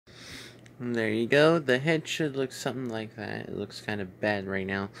And there you go. The head should look something like that. It looks kind of bad right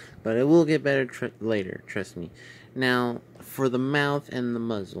now, but it will get better later, trust me. Now, for the mouth and the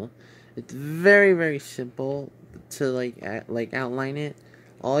muzzle, it's very, very simple to like outline it.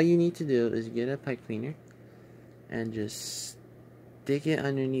 All you need to do is get a pipe cleaner and just stick it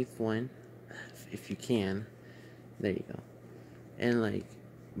underneath one, if you can. There you go. And like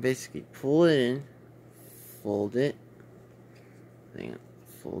basically pull it in, fold it. Hang on,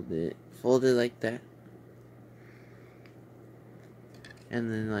 fold it like that,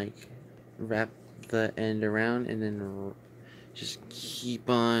 and then like wrap the end around, and then just keep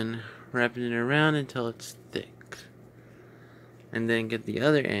on wrapping it around until it's thick, and then get the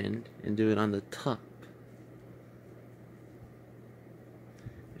other end and do it on the top.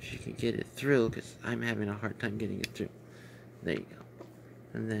 If you can get it through, because I'm having a hard time getting it through. There you go.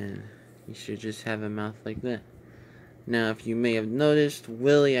 And then you should just have a mouth like that. Now, if you may have noticed,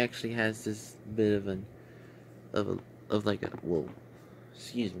 Willy actually has this bit of like a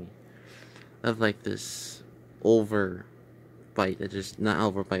of like this over bite that just not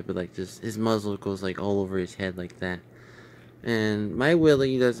over bite, but like this. His muzzle goes like all over his head like that. And my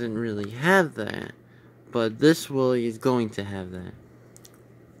Willy doesn't really have that, but this Willy is going to have that,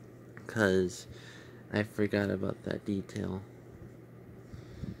 cause I forgot about that detail.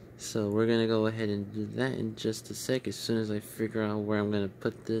 So we're gonna go ahead and do that in just a sec, as soon as I figure out where I'm gonna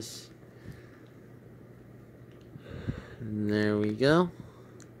put this. And there we go.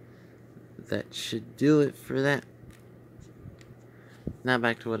 That should do it for that. Now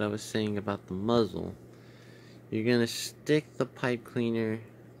back to what I was saying about the muzzle. You're gonna stick the pipe cleaner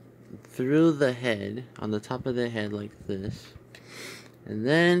through the head, on the top of the head like this. And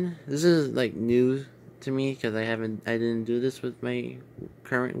then, this is like new to me, because I didn't do this with my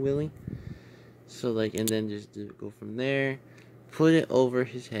current Willy. So like, and then just go from there, put it over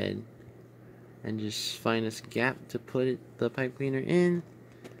his head, and just find this gap to put the pipe cleaner in,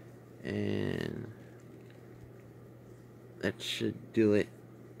 and that should do it.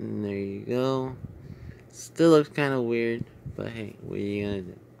 And there you go. Still looks kind of weird, but hey, what are you gonna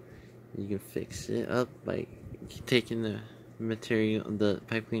do? You can fix it up by taking the material, the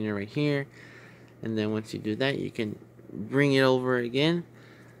pipe cleaner right here, and then once you do that, you can bring it over again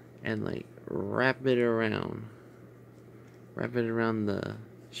and like wrap it around the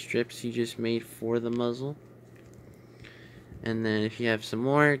strips you just made for the muzzle. And then if you have some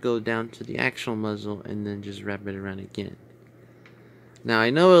more, go down to the actual muzzle and then just wrap it around again. Now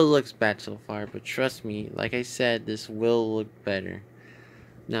I know it looks bad so far, but trust me, like I said, this will look better.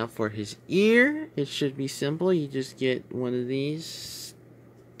 Now for his ear, it should be simple. You just get one of these,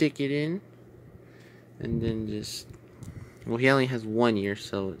 stick it in, and then just, well, he only has one ear,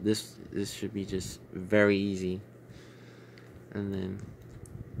 so this should be just very easy. And then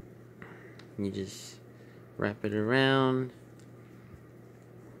you just wrap it around,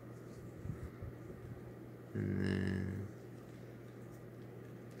 and then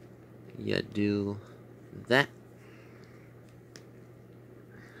you do that.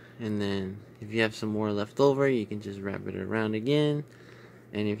 And then if you have some more left over, you can just wrap it around again.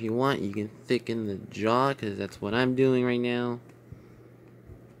 And if you want, you can thicken the jaw, because that's what I'm doing right now.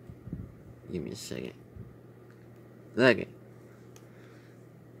 Give me a second. Okay.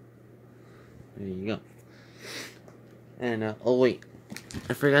 There you go. And, oh wait.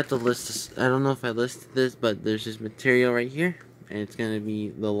 I forgot to list this. I don't know if I listed this, but there's this material right here. And it's going to be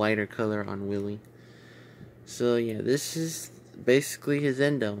the lighter color on Willy. So yeah, this is basically his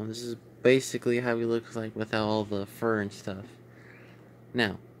endo. This is basically how he looks like without all the fur and stuff.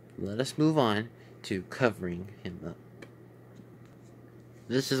 Now, let us move on to covering him up.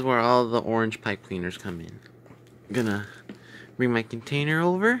 This is where all the orange pipe cleaners come in. I'm gonna bring my container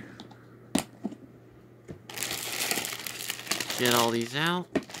over. Get all these out.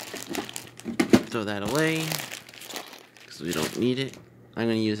 Throw that away, because we don't need it. I'm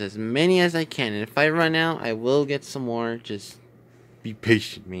gonna use as many as I can, and if I run out, I will get some more. Just be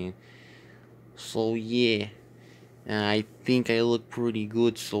patient, man. So yeah, I think I look pretty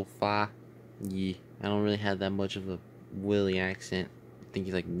good so far. Yeah, I don't really have that much of a Willy accent. I think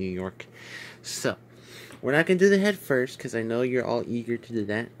he's like New York. So, we're not gonna do the head first, because I know you're all eager to do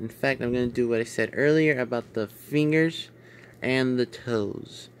that. In fact, I'm gonna do what I said earlier about the fingers and the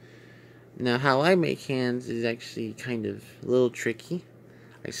toes. Now, how I make hands is actually kind of a little tricky.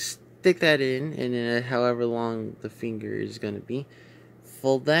 I stick that in, and then however long the finger is going to be,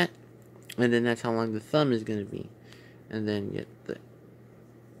 fold that, and then that's how long the thumb is going to be. And then get the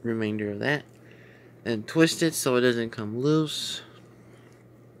remainder of that, and twist it so it doesn't come loose.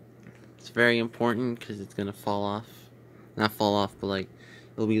 It's very important, because it's going to fall off. Not fall off, but like,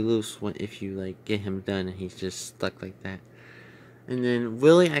 it'll be loose if you like get him done and he's just stuck like that. And then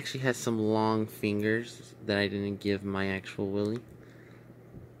Willy actually has some long fingers that I didn't give my actual Willy.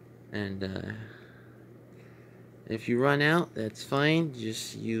 And if you run out, that's fine.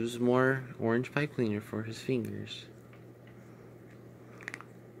 Just use more orange pipe cleaner for his fingers.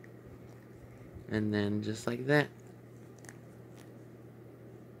 And then just like that.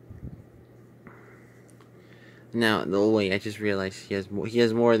 Now, no wait, I just realized he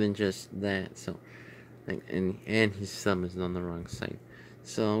has more than just that. So, and his thumb is on the wrong side.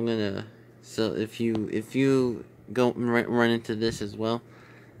 So I'm gonna. So if you go run into this as well,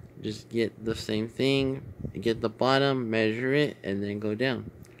 just get the same thing. Get the bottom, measure it, and then go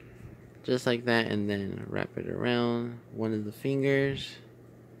down, just like that, and then wrap it around one of the fingers,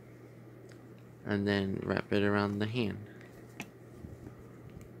 and then wrap it around the hand.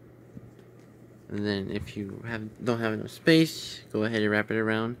 And then if you don't have enough space, go ahead and wrap it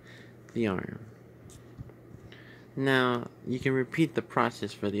around the arm. Now, you can repeat the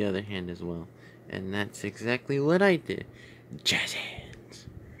process for the other hand as well. And that's exactly what I did. Jazz hands.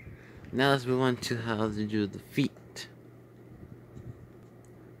 Now let's move on to how to do the feet.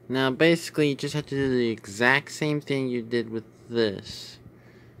 Now basically you just have to do the exact same thing you did with this.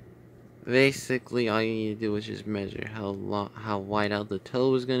 Basically all you need to do is just measure how wide out the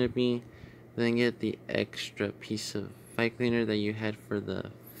toe is going to be. Then get the extra piece of pipe cleaner that you had for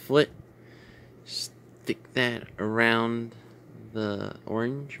the foot. Stick that around the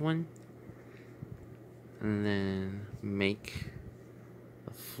orange one. And then make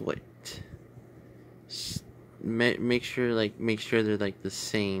a foot. Make sure they're like the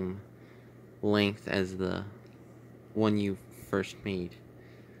same length as the one you first made.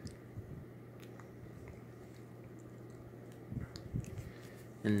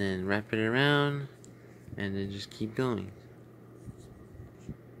 And then wrap it around, and then just keep going.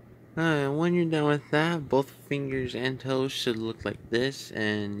 When you're done with that, both fingers and toes should look like this,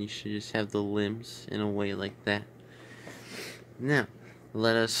 and you should just have the limbs in a way like that. Now,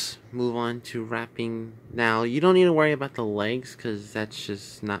 let us move on to wrapping. Now, you don't need to worry about the legs, because that's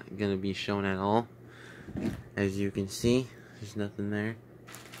just not going to be shown at all. As you can see, there's nothing there.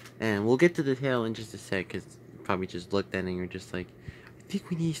 And we'll get to the tail in just a sec, because you probably just looked at it and you're just like, I think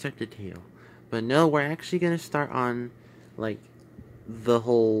we need to start the tail. But no, we're actually going to start on, like, the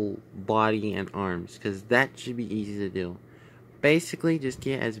whole body and arms, because that should be easy to do. Basically, just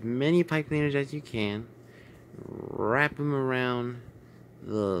get as many pipe cleaners as you can, wrap them around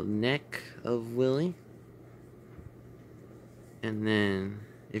the neck of Willy, and then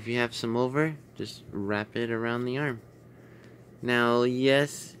if you have some over, just wrap it around the arm. Now,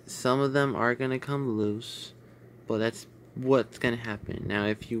 yes, some of them are going to come loose, but that's what's going to happen. Now,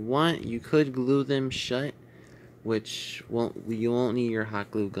 if you want, you could glue them shut, which you won't need your hot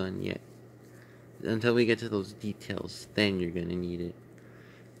glue gun yet. Until we get to those details, then you're going to need it.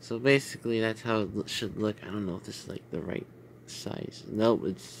 So basically, that's how it should look. I don't know if this is like the right size. Nope,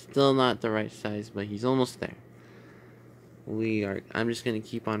 it's still not the right size, but he's almost there. I'm just going to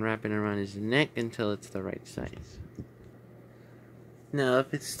keep on wrapping around his neck until it's the right size. Now,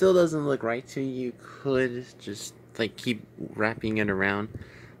 if it still doesn't look right to you, you could just like keep wrapping it around.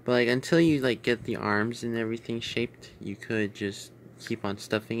 But like until you like get the arms and everything shaped, you could just keep on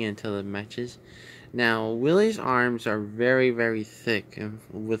stuffing it until it matches. Now, Willy's arms are very, very thick and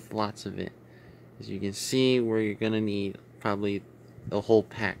with lots of it. As you can see, we're gonna need probably a whole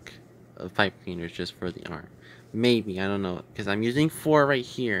pack of pipe cleaners just for the arm. Maybe, I don't know, because I'm using 4 right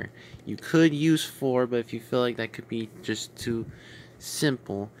here. You could use 4, but if you feel like that could be just too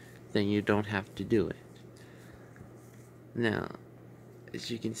simple, then you don't have to do it. Now, as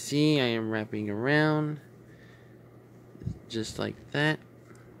you can see, I am wrapping around just like that.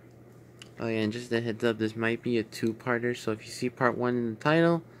 Oh yeah, and just a heads up, this might be a 2-parter, so if you see part 1 in the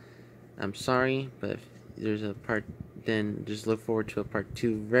title, I'm sorry, but if there's a part, then just look forward to a part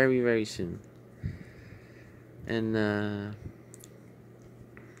 2 very, very soon. And there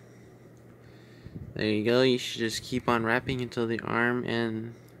you go. You should just keep on wrapping until the arm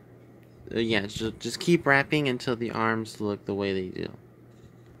and yeah, just keep wrapping until the arms look the way they do.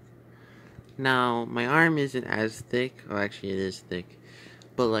 Now, my arm isn't as thick. Oh, actually, it is thick.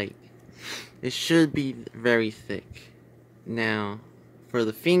 But, like, it should be very thick. Now, for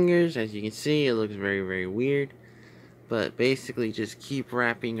the fingers, as you can see, it looks very, very weird. But basically, just keep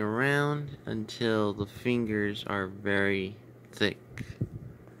wrapping around until the fingers are very thick.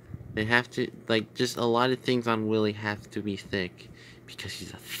 They have to, like, just a lot of things on Willy have to be thick. Because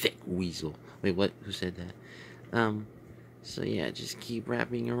he's a thick weasel. Wait, what? Who said that? So yeah, just keep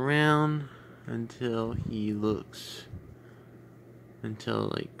wrapping around until he looks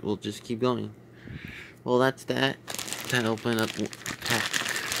until like we'll just keep going. Well, that's that. That open up pack.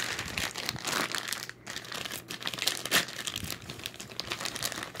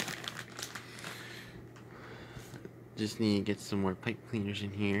 Just need to get some more pipe cleaners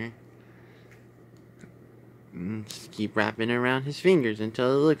in here. And just keep wrapping around his fingers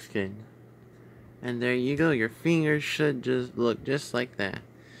until it looks good. And there you go. Your fingers should just look just like that.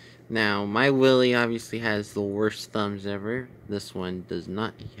 Now, my Willy obviously has the worst thumbs ever. This one does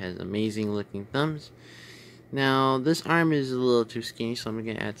not. He has amazing looking thumbs. Now, this arm is a little too skinny, so I'm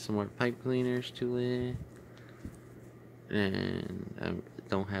going to add some more pipe cleaners to it. And I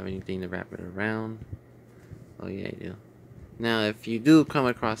don't have anything to wrap it around. Oh yeah, I do. Now, if you do come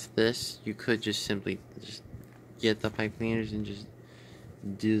across this, you could just simply just get the pipe cleaners and just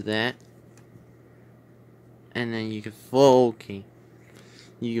do that. And then you can fold,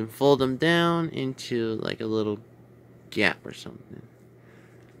 you can fold them down into like a little gap or something.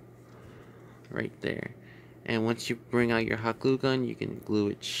 Right there. And once you bring out your hot glue gun, you can glue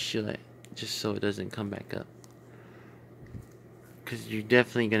it shut, just so it doesn't come back up. Because you're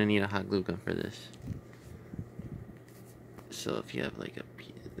definitely going to need a hot glue gun for this. So if you have like a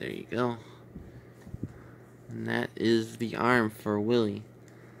piece, there you go. And that is the arm for Willy.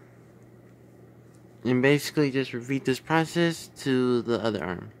 And basically just repeat this process to the other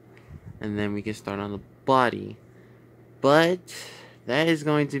arm. And then we can start on the body. But that is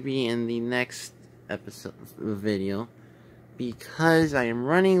going to be in the next episode video. Because I am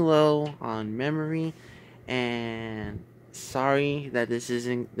running low on memory. And sorry that this is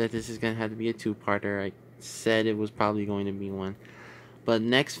going to have to be a two-parter. I said it was probably going to be one. But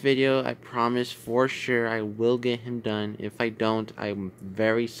next video, I promise for sure I will get him done. If I don't, I'm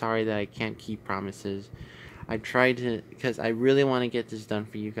very sorry that I can't keep promises. I tried to, because I really want to get this done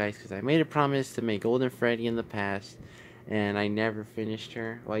for you guys, because I made a promise to make Golden Freddy in the past, and I never finished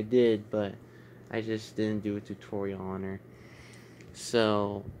her. Well, I did, but I just didn't do a tutorial on her.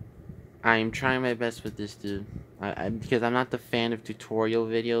 So, I'm trying my best with this dude. Because I'm not the fan of tutorial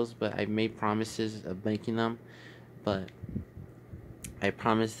videos, but I've made promises of making them. But I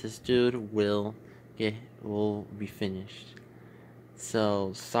promise this dude will be finished.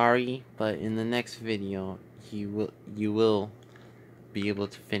 So sorry, but in the next video you will be able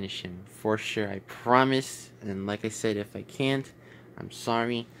to finish him for sure. I promise. And like I said, if I can't, I'm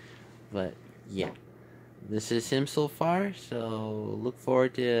sorry. But yeah, this is him so far. So look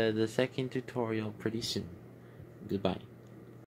forward to the second tutorial pretty soon. Goodbye.